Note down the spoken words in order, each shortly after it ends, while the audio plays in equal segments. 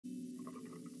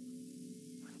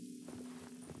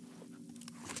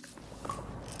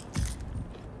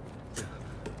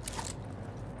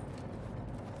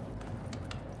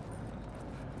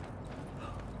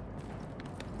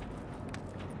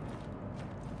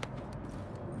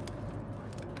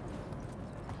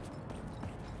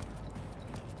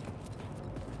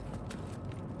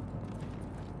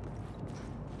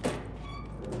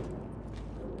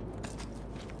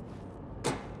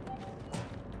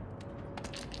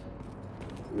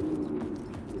It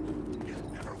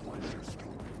never was your story.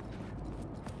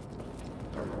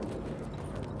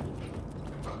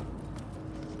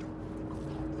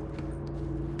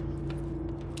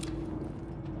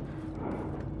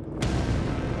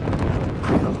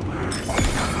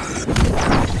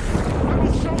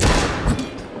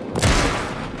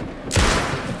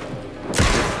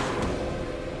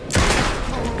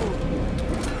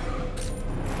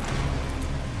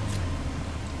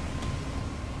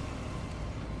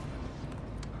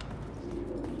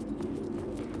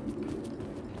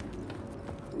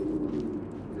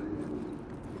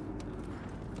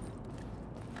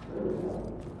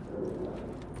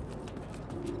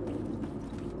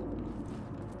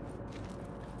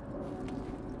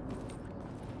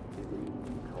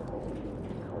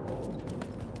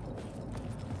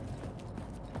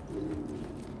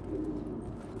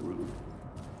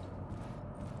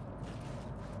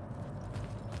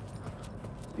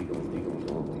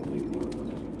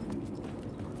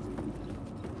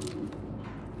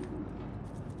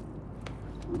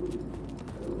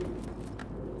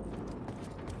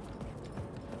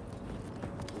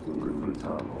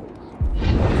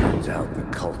 Turns out the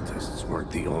cultists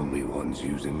weren't the only ones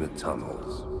using the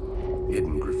tunnels.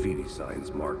 Hidden graffiti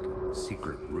signs marked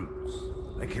secret routes.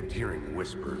 I kept hearing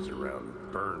whispers around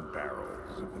burn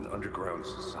barrels of an underground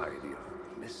society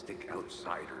of mystic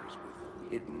outsiders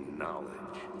with hidden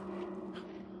knowledge.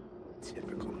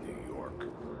 Typical New York.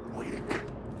 Weak.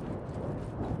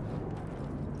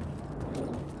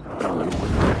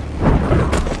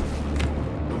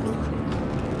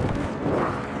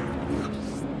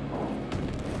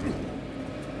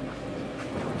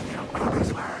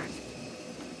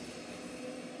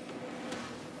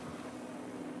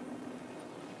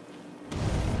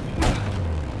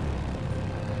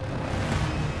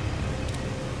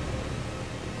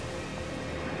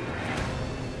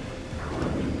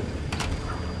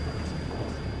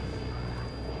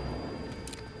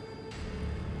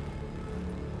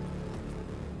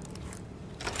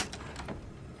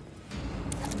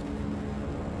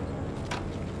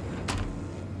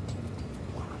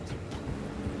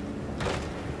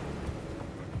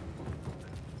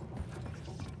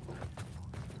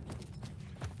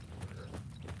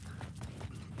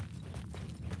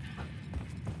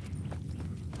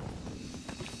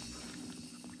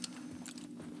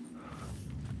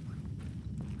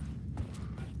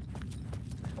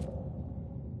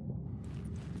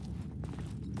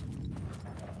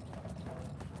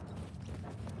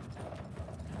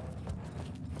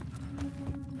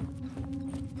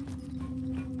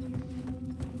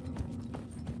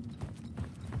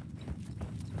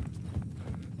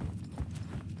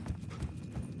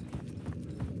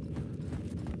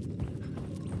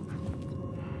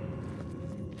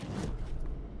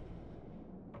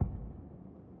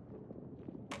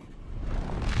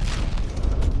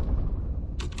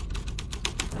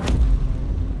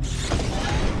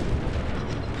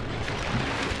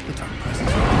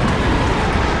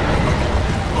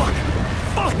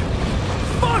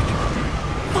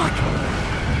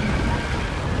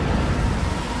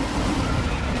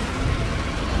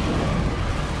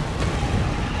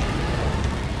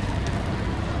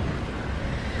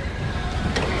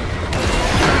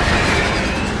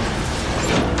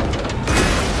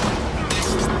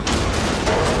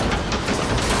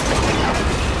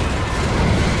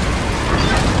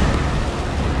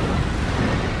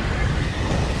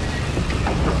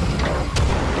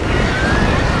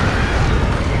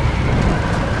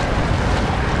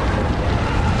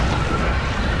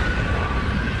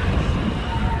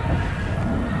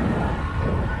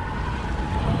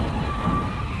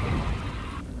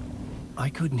 I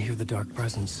couldn't hear the dark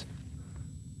presence.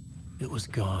 It was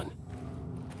gone.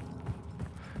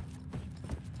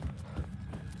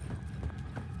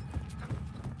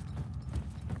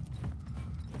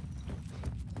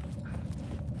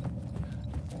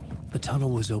 The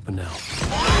tunnel was open now.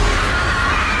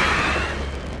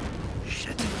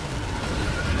 Shit.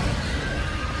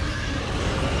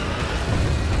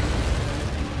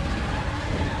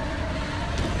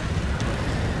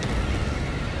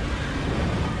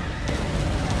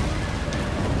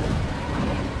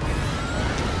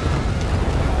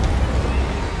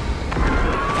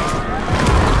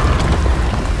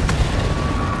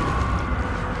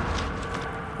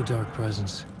 The dark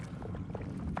presence.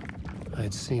 I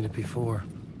had seen it before.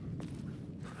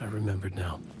 I remembered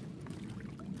now.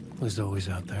 It was always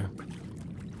out there,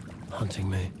 hunting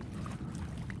me.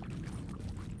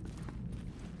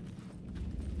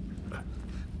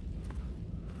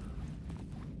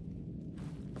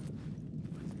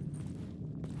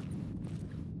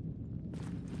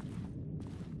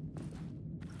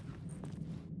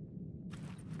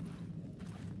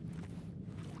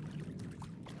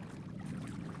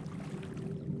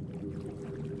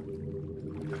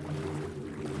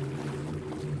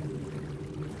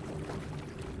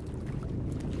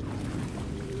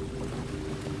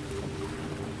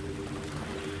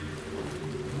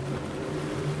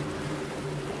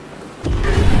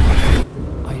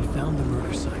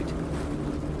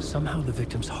 Somehow the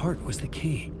victim's heart was the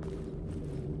key.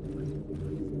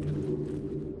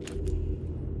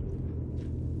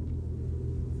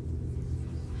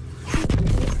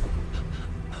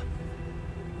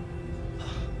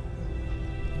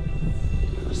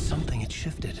 Something had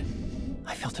shifted.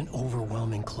 I felt an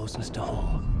overwhelming closeness to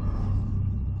home.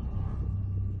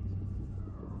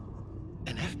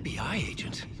 An FBI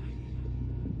agent?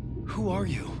 Who are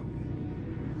you?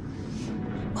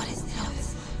 What is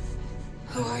this?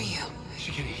 Who are you?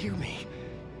 She can hear me.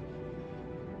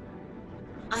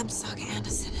 I'm Saga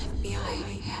Anderson,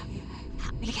 FBI.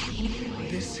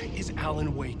 This is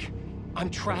Alan Wake. I'm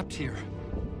trapped here.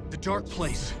 The dark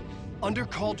place. Under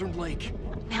Cauldron Lake.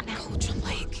 Cauldron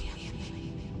Lake.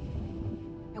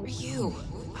 Who are you?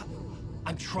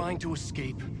 I'm trying to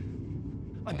escape.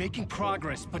 I'm making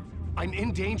progress, but I'm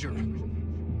in danger.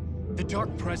 The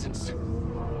dark presence.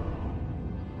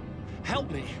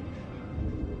 Help me.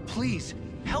 Please,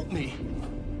 help me.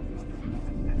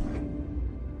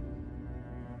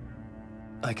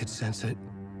 I could sense it.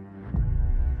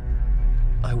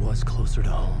 I was closer to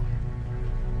home.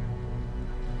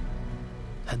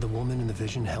 Had the woman in the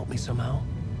vision helped me somehow?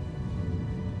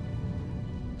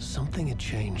 Something had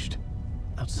changed.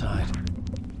 Outside.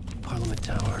 Parliament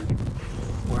Tower.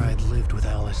 Where I'd lived with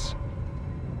Alice.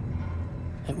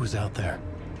 It was out there.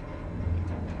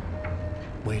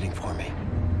 Waiting for me.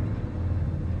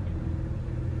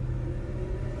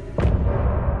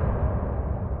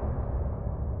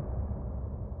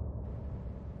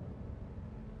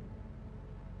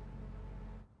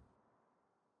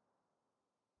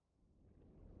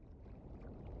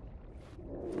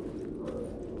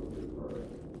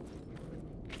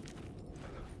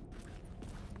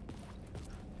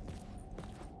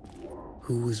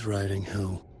 Who was writing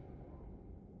who?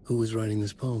 Who was writing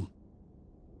this poem?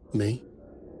 Me?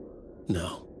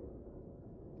 No.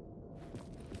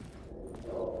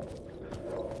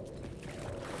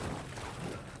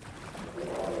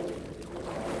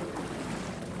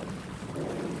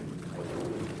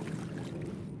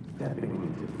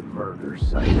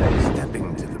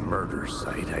 Stepping to the murder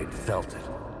site, I'd felt it,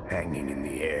 hanging in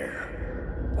the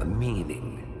air. A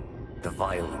meaning, the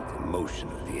violent emotion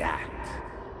of the act,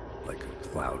 like a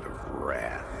cloud of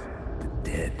wrath. The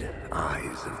dead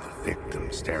eyes of the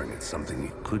victim staring at something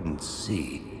you couldn't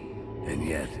see, and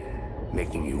yet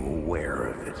making you aware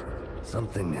of it.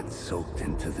 Something had soaked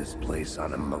into this place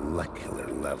on a molecular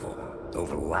level,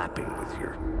 overlapping with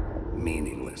your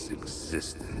meaningless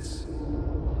existence.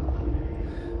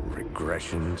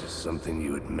 Regression to something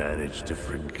you had managed to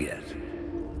forget.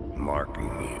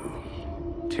 Marking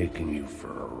you, taking you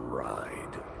for a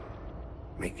ride,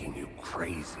 making you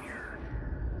crazier.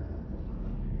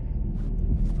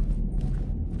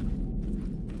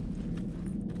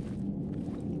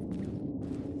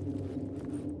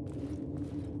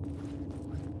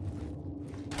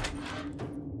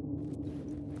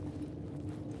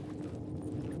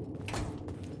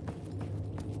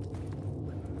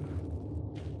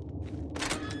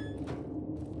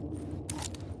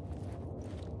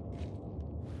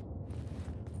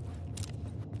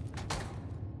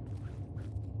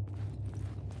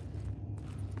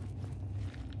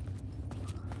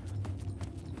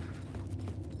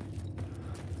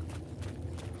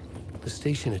 The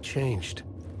station had changed.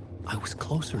 I was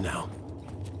closer now.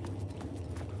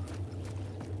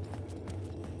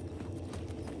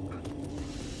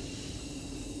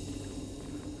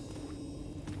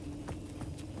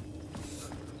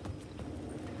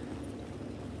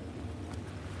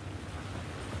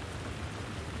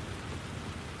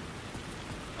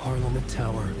 Parliament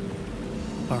Tower.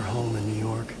 Our home in New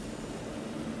York.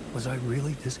 Was I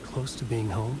really this close to being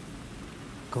home?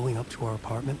 Going up to our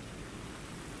apartment?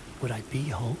 Would I be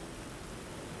home?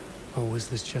 Or was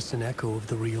this just an echo of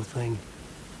the real thing?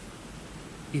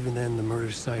 Even then, the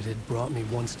murder site had brought me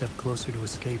one step closer to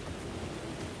escape.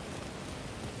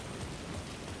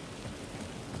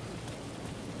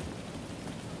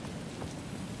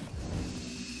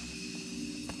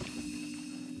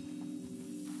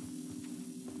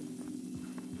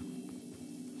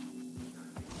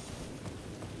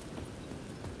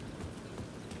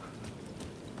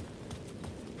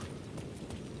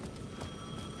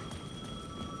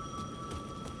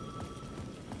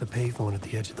 The payphone at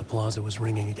the edge of the plaza was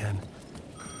ringing again.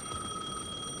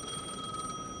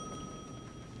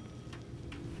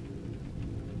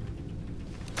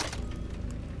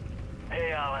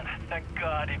 Hey, Alan. Thank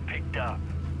God he picked up.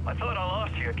 I thought I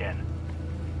lost you again.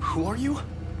 Who are you?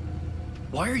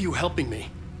 Why are you helping me?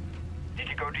 Did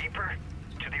you go deeper?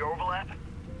 To the overlap?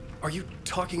 Are you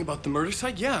talking about the murder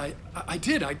site? Yeah, I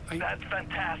did. That's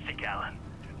fantastic, Alan.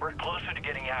 We're closer to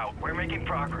getting out. We're making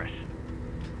progress.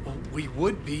 Well, we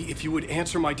would be if you would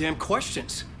answer my damn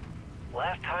questions.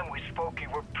 Last time we spoke, you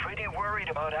were pretty worried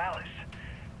about Alice.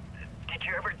 Did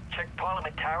you ever check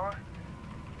Parliament Tower?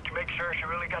 To make sure she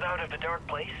really got out of the dark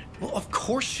place? Well, of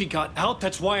course she got out.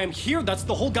 That's why I'm here. That's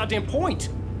the whole goddamn point.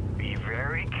 Be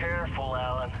very careful,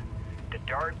 Alan. The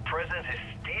dark presence is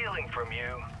stealing from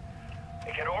you.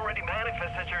 It can already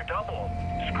manifest as your double.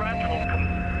 Scratch will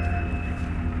come.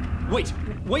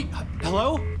 Wait,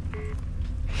 hello?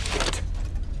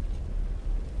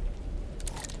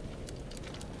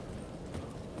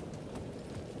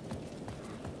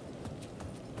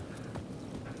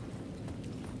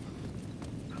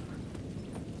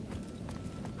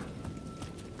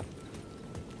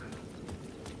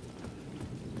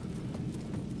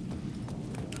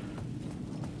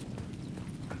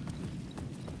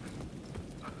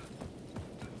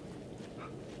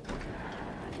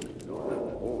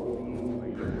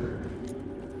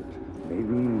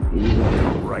 Maybe he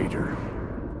was a writer.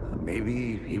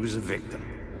 Maybe he was a victim.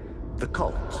 The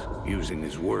cult, using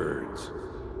his words.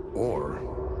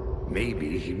 Or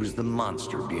maybe he was the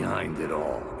monster behind it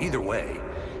all. Either way,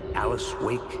 Alice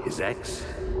Wake, his ex,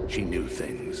 she knew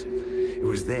things. It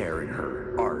was there in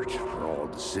her art for all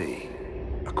to see.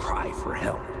 A cry for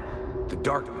help. The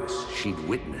darkness she'd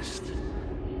witnessed.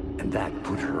 And that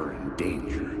put her in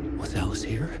danger. Was Alice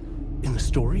here? In the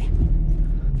story?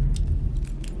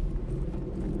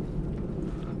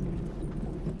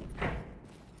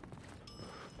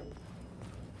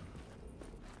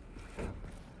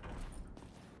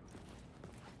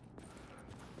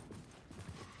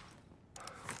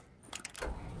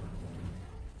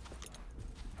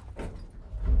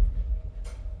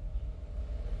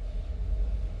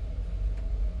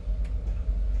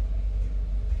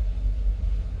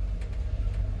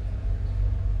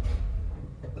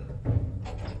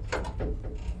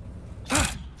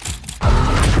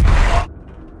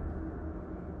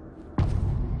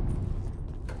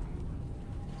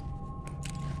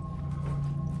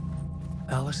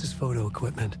 Alice's photo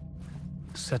equipment.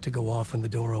 Set to go off when the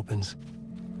door opens.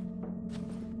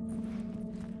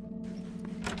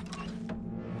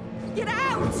 Get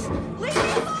out! Leave me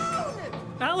alone!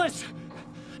 Alice!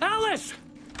 Alice!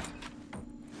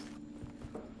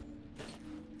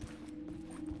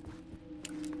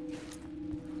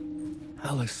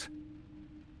 Alice.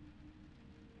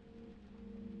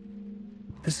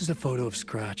 This is a photo of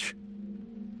Scratch.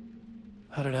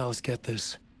 How did Alice get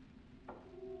this?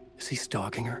 Is he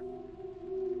stalking her?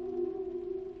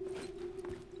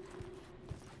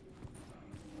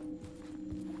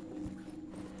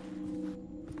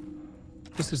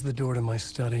 This is the door to my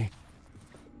study,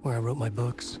 where I wrote my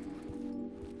books.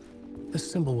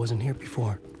 This symbol wasn't here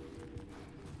before.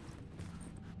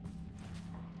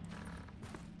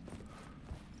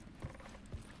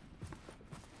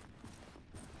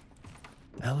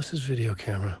 Alice's video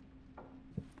camera.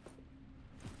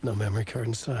 No memory card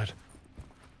inside.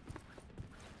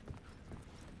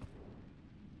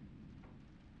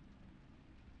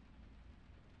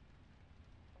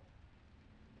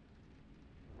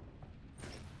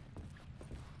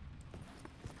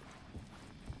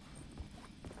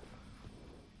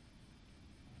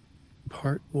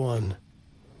 Part 1.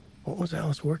 What was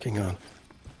Alice working on?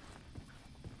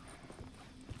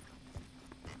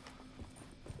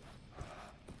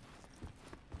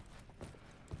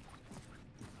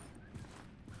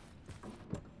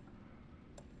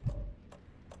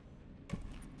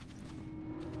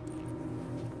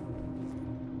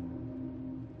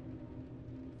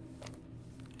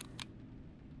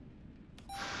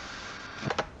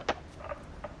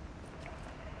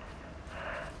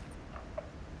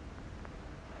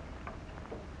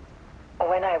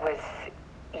 When I was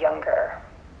younger,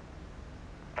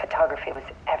 photography was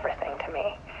everything to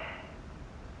me.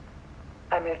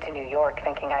 I moved to New York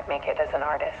thinking I'd make it as an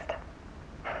artist.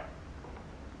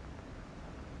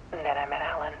 And then I met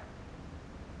Alan.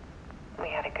 We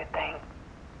had a good thing.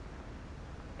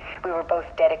 We were both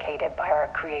dedicated by our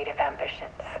creative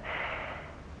ambitions.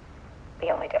 The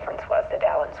only difference was that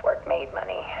Alan's work made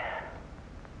money.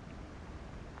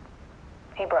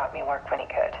 He brought me work when he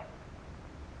could.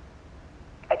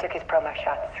 I took his promo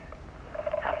shots,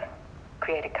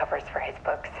 created covers for his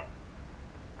books.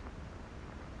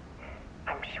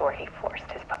 I'm sure he forced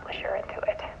his publisher into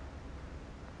it.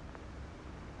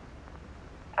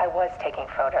 I was taking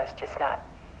photos, just not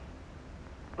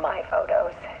my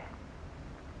photos.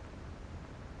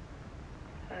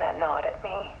 And that gnawed at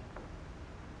me.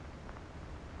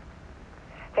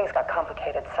 Things got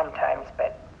complicated sometimes,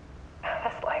 but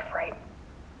that's life, right?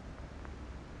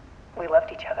 We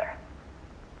loved each other.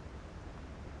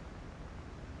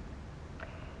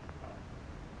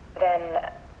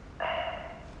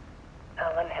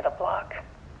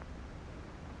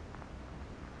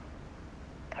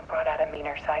 a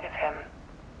meaner side of him.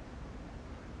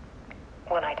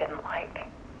 One I didn't like.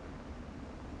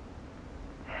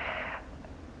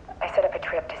 I set up a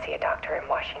trip to see a doctor in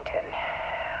Washington.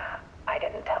 I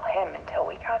didn't tell him until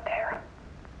we got there.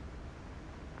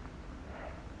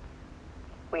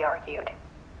 We argued.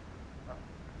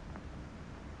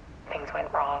 Things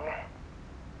went wrong.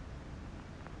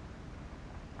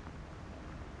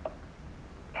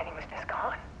 And he was just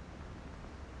gone.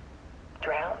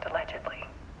 Drowned, allegedly.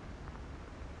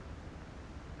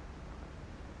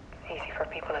 It's easy for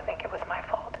people to think it was my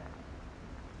fault.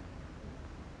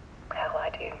 Hell, I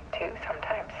do too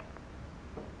sometimes.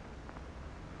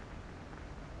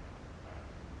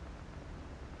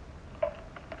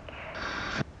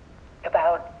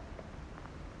 About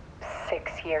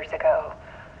 6 years ago,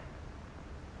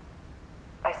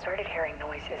 I started hearing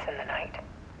noises in the night.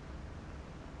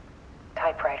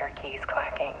 Typewriter keys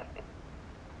clacking.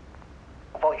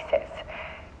 Voices.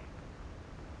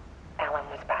 Alan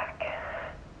was back.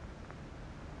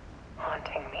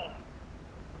 Haunting me.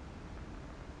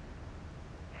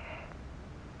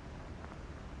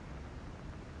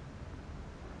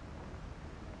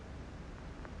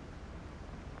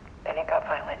 Then it got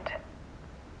violent.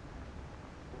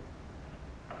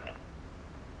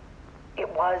 It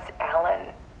was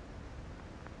Alan.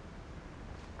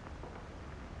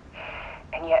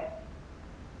 And yet,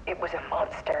 it was a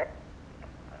monster.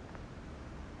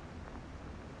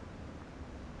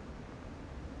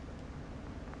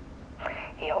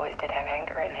 He always did have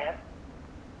anger in him.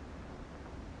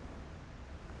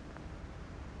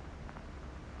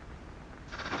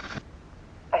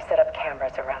 I set up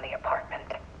cameras around the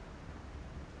apartment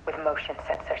with motion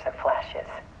sensors and flashes.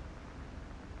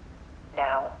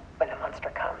 Now, when the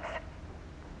monster comes,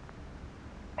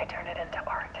 I turn it into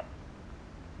art.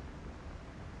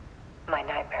 My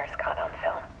nightmares caught on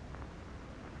film.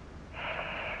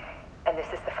 And this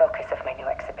is the focus of my new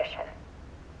exhibition.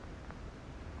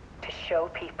 To show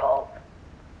people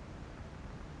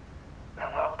the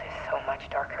world is so much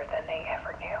darker than they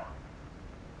ever knew.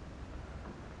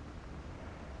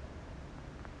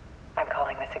 I'm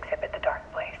calling this exhibit The Dark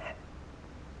Place.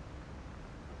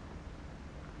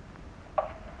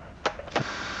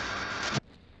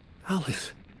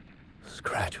 Alice.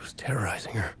 Scratch was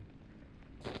terrorizing her.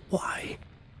 Why?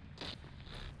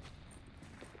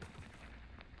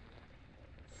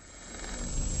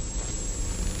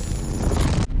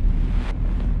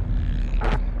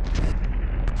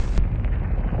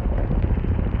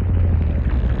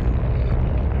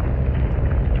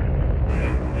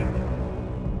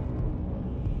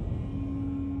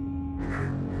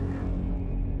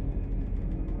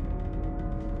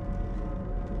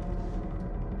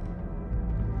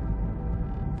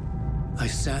 I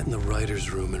sat in the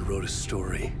writer's room and wrote a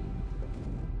story.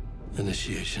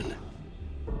 Initiation.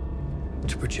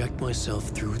 To project myself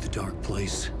through the dark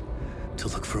place, to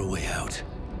look for a way out.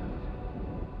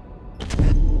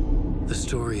 The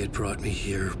story had brought me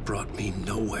here, brought me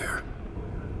nowhere.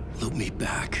 Looped me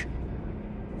back.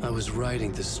 I was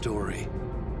writing the story.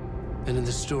 And in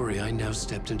the story, I now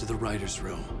stepped into the writer's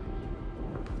room.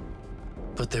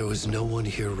 But there was no one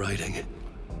here writing it.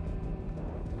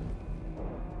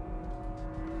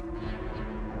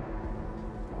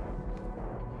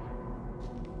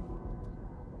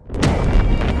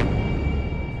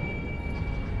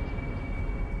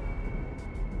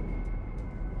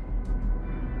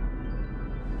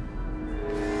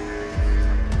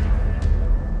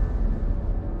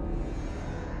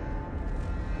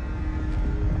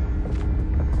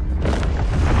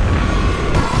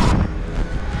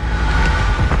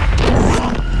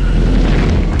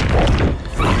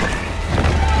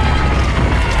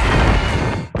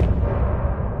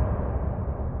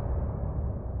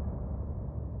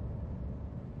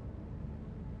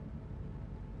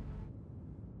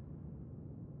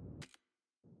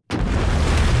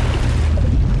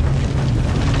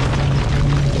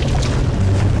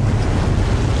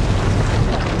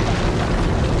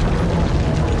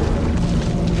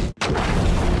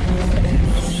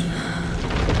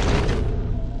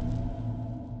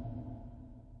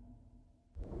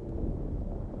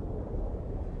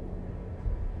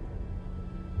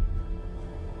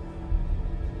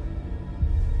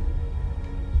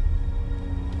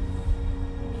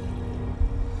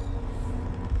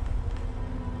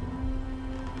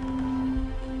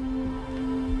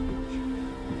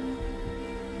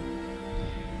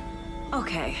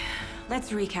 Okay,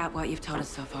 let's recap what you've told us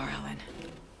so far, Alan.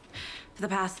 For the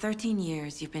past 13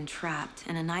 years, you've been trapped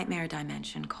in a nightmare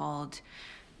dimension called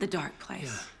the Dark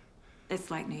Place. Yeah. It's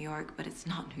like New York, but it's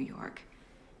not New York.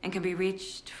 And can be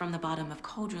reached from the bottom of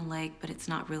Cauldron Lake, but it's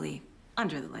not really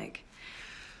under the lake.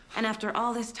 And after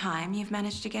all this time, you've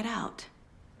managed to get out.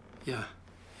 Yeah.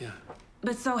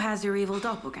 But so has your evil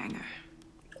doppelganger.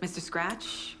 Mr.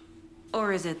 Scratch?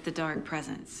 Or is it the Dark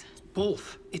Presence?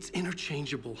 Both. It's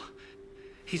interchangeable.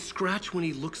 He's Scratch when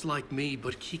he looks like me,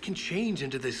 but he can change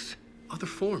into this other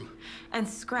form. And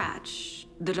Scratch,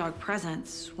 the Dark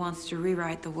Presence, wants to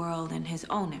rewrite the world in his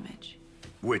own image.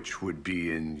 Which would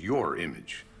be in your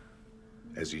image,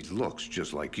 as he looks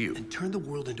just like you. And turn the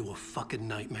world into a fucking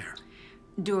nightmare.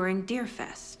 During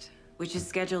Deerfest, which is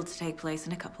scheduled to take place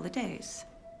in a couple of days.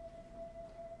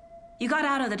 You got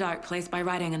out of the dark place by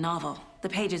writing a novel, the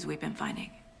pages we've been finding.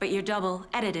 But your double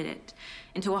edited it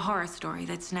into a horror story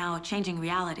that's now changing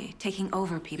reality, taking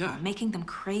over people, making them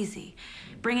crazy,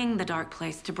 bringing the dark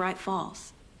place to Bright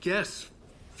Falls. Yes,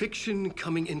 fiction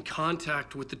coming in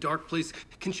contact with the dark place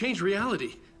can change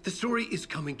reality. The story is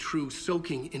coming true,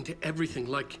 soaking into everything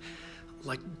like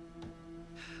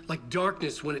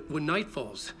darkness when night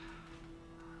falls.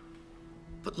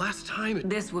 But last time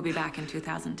This will be back in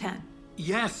 2010.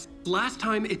 Yes, last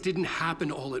time it didn't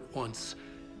happen all at once.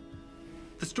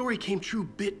 The story came true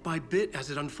bit by bit as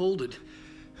it unfolded.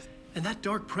 And that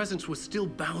dark presence was still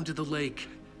bound to the lake.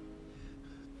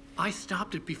 I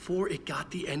stopped it before it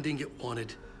got the ending it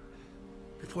wanted.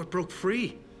 Before it broke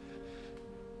free.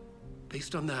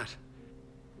 Based on that,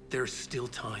 there's still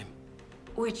time.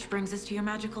 Which brings us to your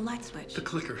magical light switch. The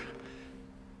clicker.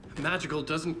 Magical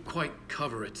doesn't quite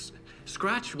cover it.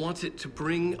 Scratch wants it to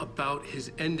bring about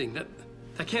his ending. That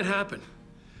can't happen.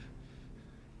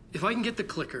 If I can get the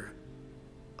clicker,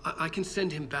 I can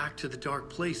send him back to the dark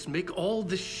place, make all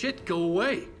this shit go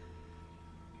away.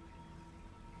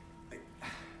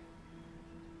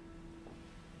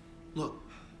 Look,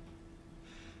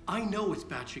 I know it's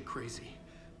batshit crazy.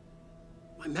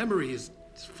 My memory is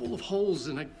full of holes,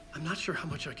 and I'm not sure how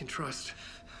much I can trust.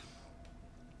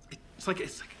 It's like a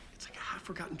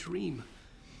half-forgotten dream.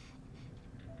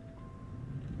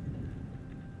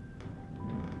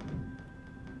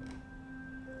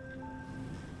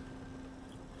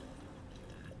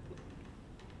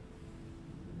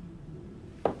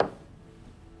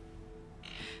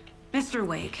 Mr.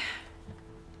 Wake,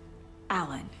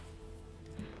 Alan,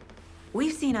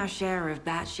 we've seen our share of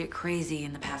batshit crazy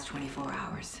in the past 24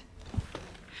 hours.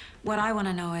 What I want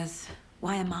to know is,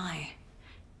 why am I?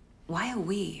 Why are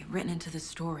we written into the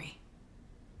story?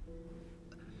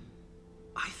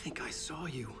 I think I saw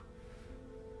you.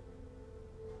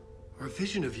 Or a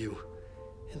vision of you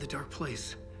in the dark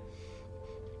place.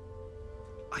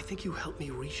 I think you helped me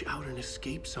reach out and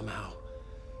escape somehow.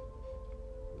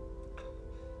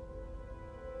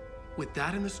 With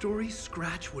that in the story,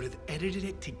 Scratch would have edited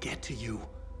it to get to you.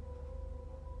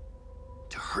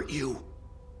 To hurt you.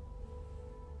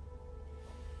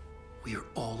 We are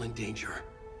all in danger.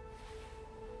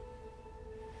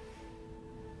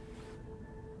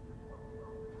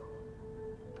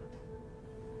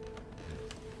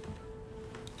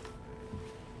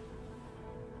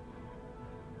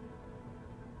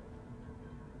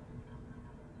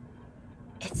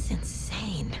 It's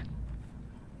insane.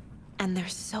 And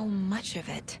there's so much of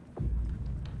it.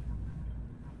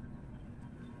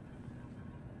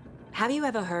 Have you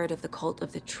ever heard of the cult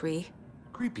of the tree?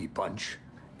 Creepy bunch.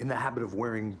 In the habit of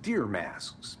wearing deer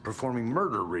masks, performing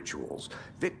murder rituals,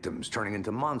 victims turning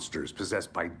into monsters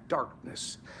possessed by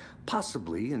darkness,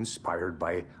 possibly inspired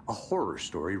by a horror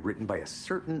story written by a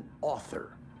certain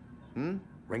author. Ring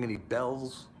any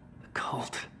bells? The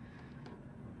cult.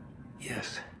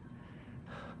 Yes.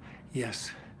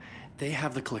 Yes. They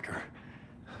have the clicker.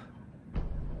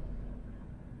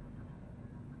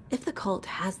 If the cult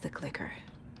has the clicker,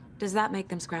 does that make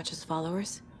them Scratch's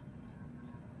followers?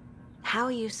 How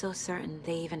are you so certain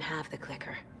they even have the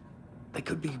clicker? They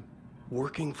could be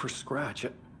working for Scratch.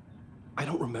 I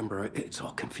don't remember. It's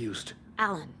all confused.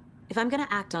 Alan, if I'm gonna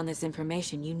act on this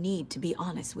information, you need to be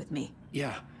honest with me.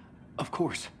 Yeah, of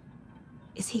course.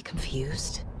 Is he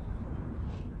confused?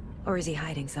 Or is he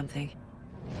hiding something?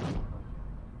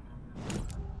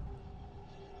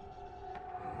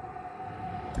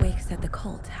 Wake said the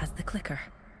cult has the clicker.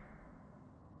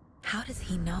 How does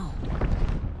he know?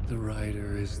 The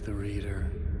writer is the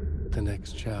reader. The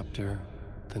next chapter,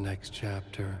 the next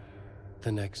chapter,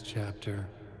 the next chapter.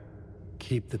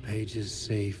 Keep the pages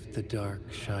safe, the dark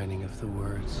shining of the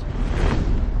words.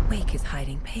 Wake is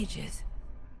hiding pages.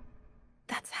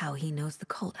 That's how he knows the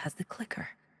cult has the clicker.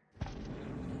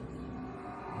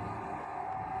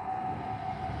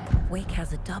 Wake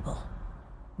has a double.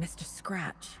 Mr.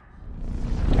 Scratch.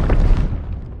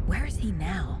 Where is he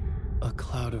now? A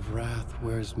cloud of wrath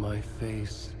wears my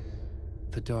face.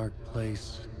 The dark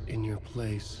place in your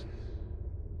place.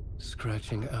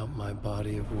 scratching out my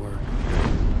body of work.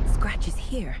 Scratch is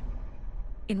here,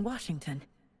 in Washington.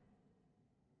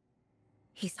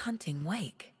 He's hunting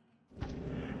Wake.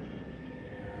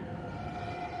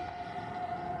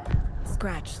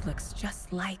 Scratch looks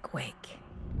just like Wake.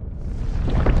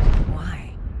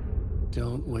 Why?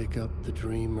 Don't wake up the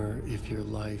dreamer if your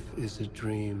life is a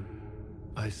dream.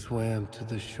 I swam to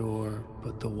the shore,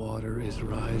 but the water is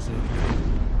rising.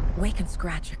 Wake and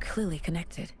Scratch are clearly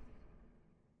connected.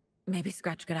 Maybe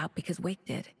Scratch got out because Wake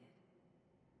did.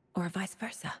 Or vice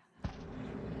versa.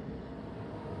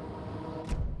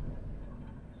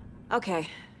 Okay,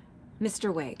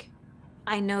 Mr. Wake.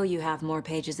 I know you have more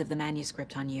pages of the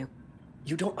manuscript on you.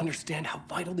 You don't understand how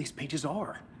vital these pages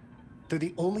are. They're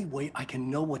the only way I can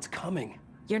know what's coming.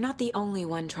 You're not the only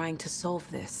one trying to solve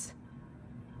this.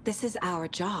 This is our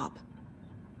job.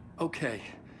 Okay.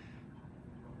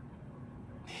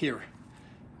 Here.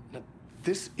 Now,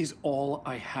 this is all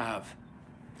I have.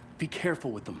 Be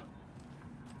careful with them.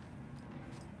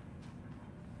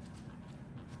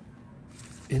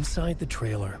 Inside the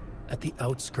trailer, at the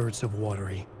outskirts of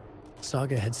Watery,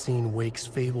 Saga had seen Wake's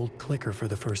fabled clicker for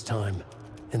the first time,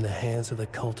 in the hands of the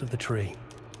Cult of the Tree.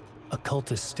 A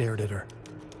cultist stared at her.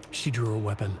 She drew a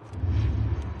weapon.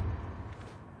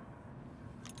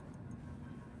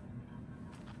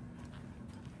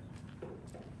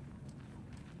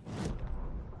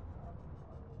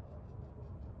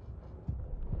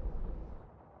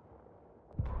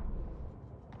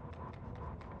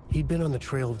 He'd been on the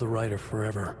trail of the writer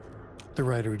forever. The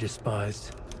writer he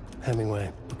despised.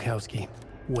 Hemingway, Bukowski,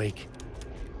 Wake.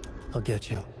 I'll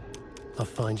get you. I'll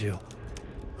find you.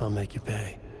 I'll make you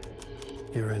pay.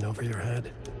 You're in over your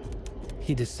head.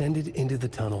 He descended into the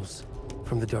tunnels,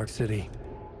 from the Dark City,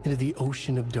 into the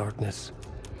ocean of darkness.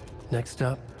 Next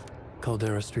stop,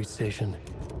 Caldera Street Station.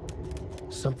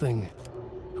 Something,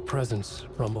 a presence,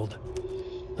 rumbled.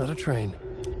 Not a train.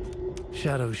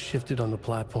 Shadows shifted on the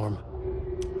platform.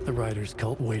 The writer's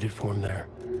cult waited for him there.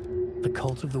 The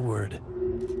cult of the word.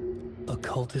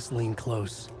 Occultists lean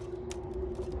close.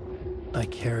 I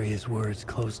carry his words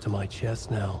close to my chest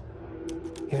now.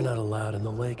 You're not allowed in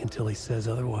the lake until he says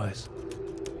otherwise.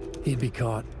 He'd be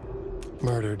caught,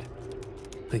 murdered.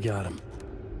 They got him.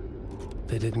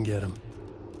 They didn't get him.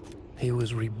 He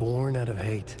was reborn out of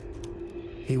hate.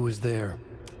 He was there,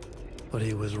 but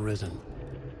he was risen.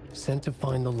 Sent to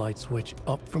find the light switch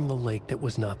up from the lake that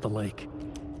was not the lake.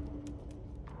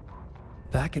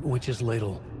 Back at Witch's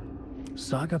Ladle,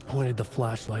 Saga pointed the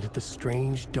flashlight at the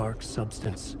strange, dark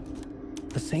substance.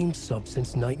 The same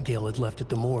substance Nightingale had left at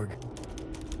the morgue.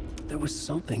 There was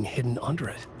something hidden under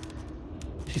it.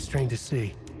 She strained to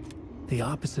see. The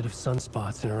opposite of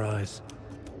sunspots in her eyes.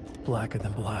 Blacker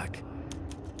than black.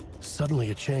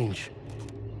 Suddenly a change.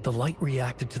 The light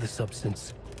reacted to the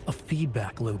substance. A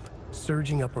feedback loop,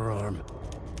 surging up her arm.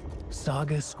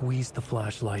 Saga squeezed the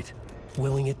flashlight,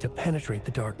 willing it to penetrate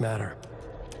the dark matter.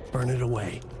 Burn it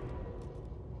away.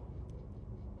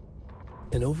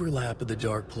 An overlap of the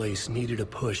dark place needed a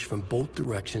push from both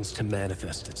directions to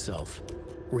manifest itself.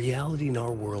 Reality in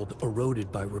our world eroded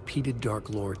by repeated dark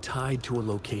lore tied to a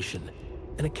location,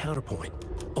 and a counterpoint.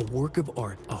 A work of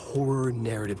art, a horror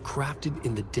narrative crafted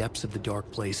in the depths of the dark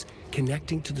place,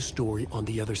 connecting to the story on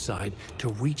the other side to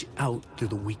reach out through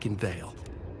the weakened veil.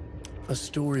 A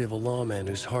story of a lawman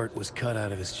whose heart was cut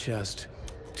out of his chest.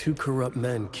 Two corrupt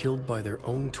men killed by their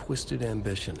own twisted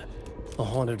ambition. A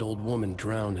haunted old woman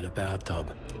drowned in a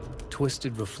bathtub.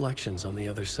 Twisted reflections on the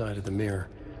other side of the mirror.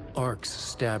 Arcs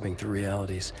stabbing through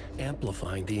realities,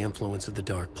 amplifying the influence of the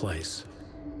dark place.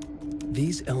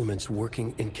 These elements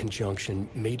working in conjunction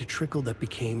made a trickle that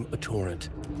became a torrent,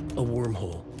 a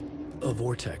wormhole, a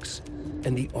vortex,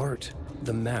 and the art,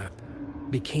 the map,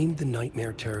 became the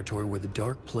nightmare territory where the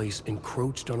dark place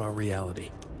encroached on our reality.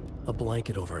 A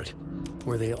blanket over it,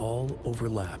 where they all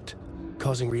overlapped,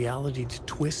 causing reality to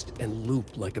twist and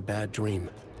loop like a bad dream,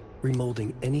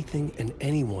 remolding anything and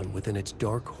anyone within its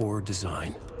dark horror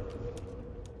design.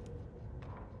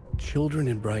 Children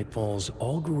in Bright Falls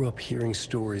all grew up hearing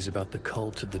stories about the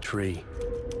cult of the tree.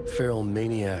 Feral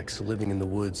maniacs living in the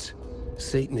woods.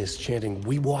 Satanists chanting,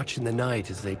 "We watch in the night,"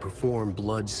 as they perform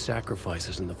blood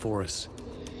sacrifices in the forests.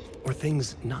 Or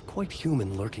things not quite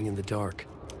human lurking in the dark.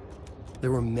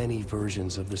 There were many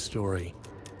versions of the story,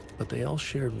 but they all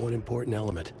shared one important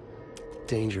element.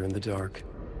 Danger in the dark,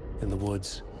 in the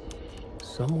woods.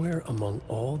 Somewhere among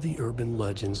all the urban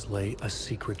legends lay a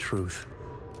secret truth.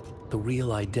 The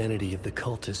real identity of the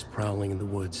cultists prowling in the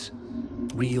woods.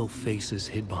 Real faces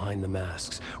hid behind the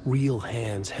masks. Real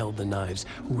hands held the knives.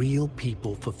 Real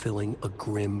people fulfilling a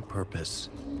grim purpose.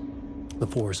 The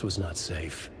forest was not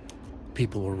safe.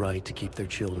 People were right to keep their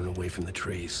children away from the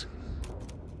trees.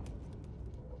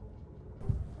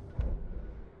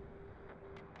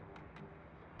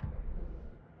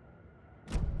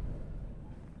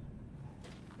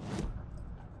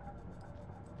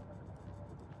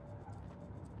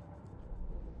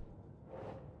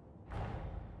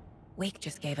 Wake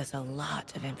just gave us a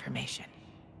lot of information.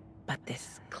 But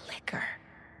this clicker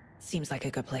seems like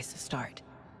a good place to start.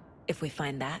 If we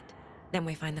find that, then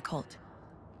we find the cult.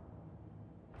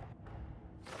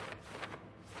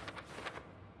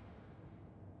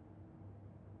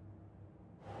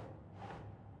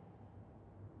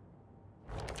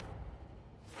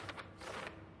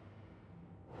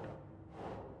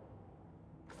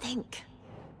 Think.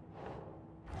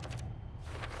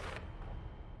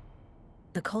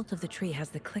 The cult of the tree has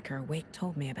the clicker Wake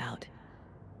told me about.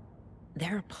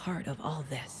 They're a part of all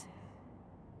this.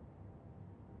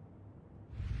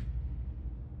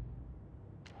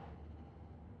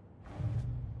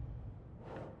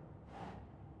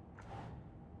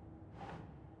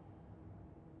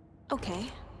 Okay.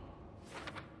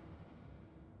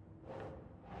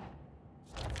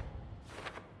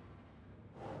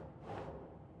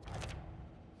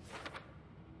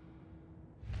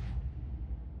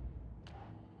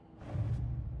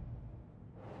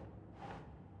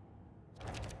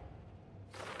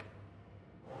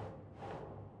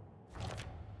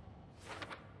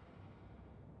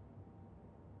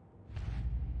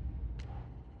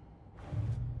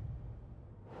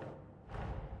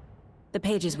 The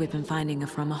pages we've been finding are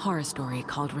from a horror story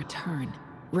called Return,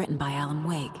 written by Alan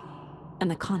Wake,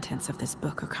 and the contents of this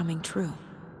book are coming true.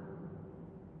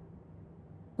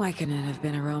 Why couldn't it have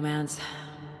been a romance?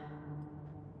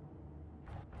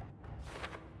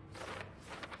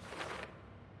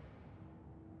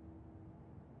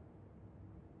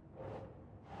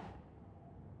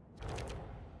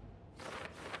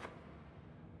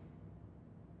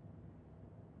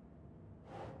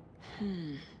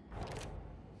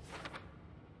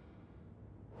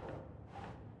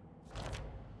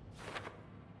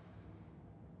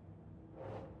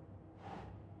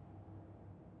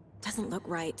 Doesn't look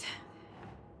right.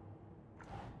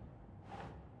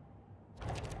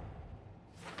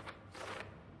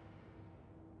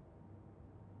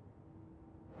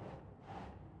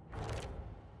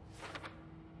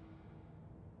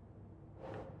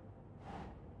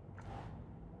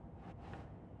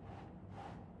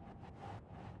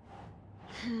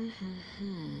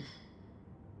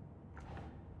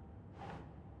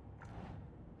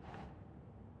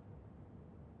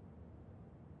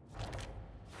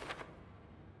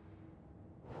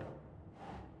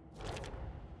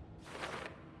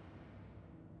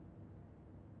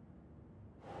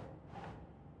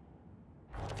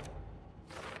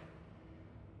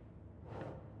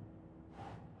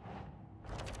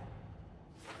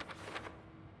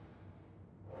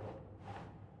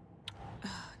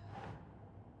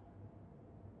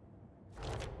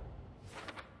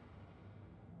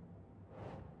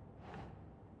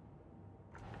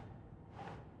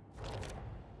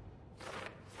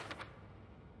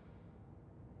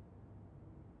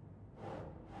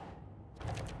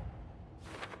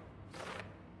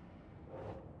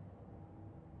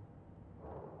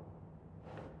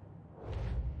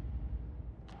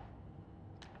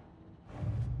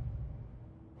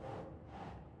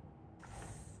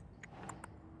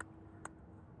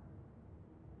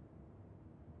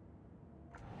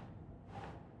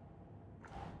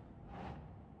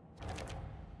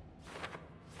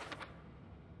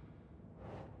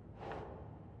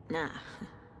 Nah.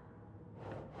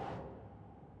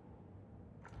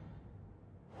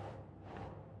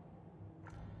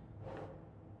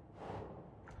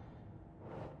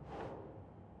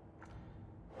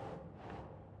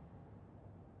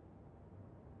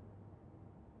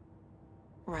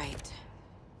 Right.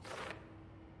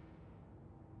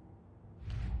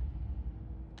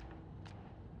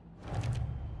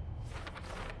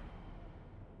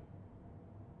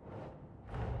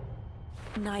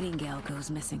 Nightingale goes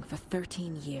missing for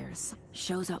 13 years,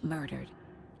 shows up murdered,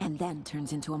 and then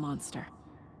turns into a monster.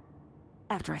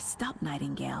 After I stop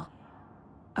Nightingale,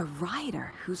 a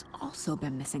rider who's also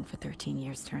been missing for 13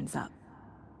 years turns up.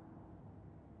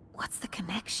 What's the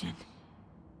connection?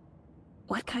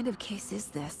 What kind of case is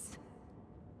this?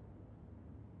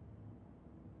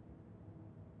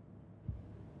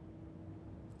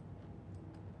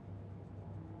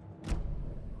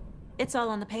 It's all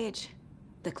on the page.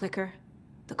 The clicker,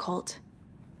 the cult.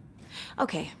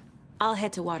 Okay, I'll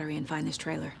head to Watery and find this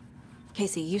trailer.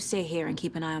 Casey, you stay here and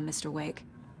keep an eye on Mr. Wake.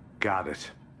 Got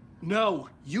it. No,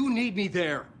 you need me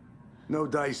there. No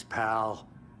dice, pal.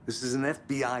 This is an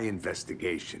FBI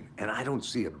investigation, and I don't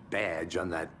see a badge on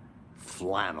that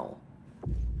flannel.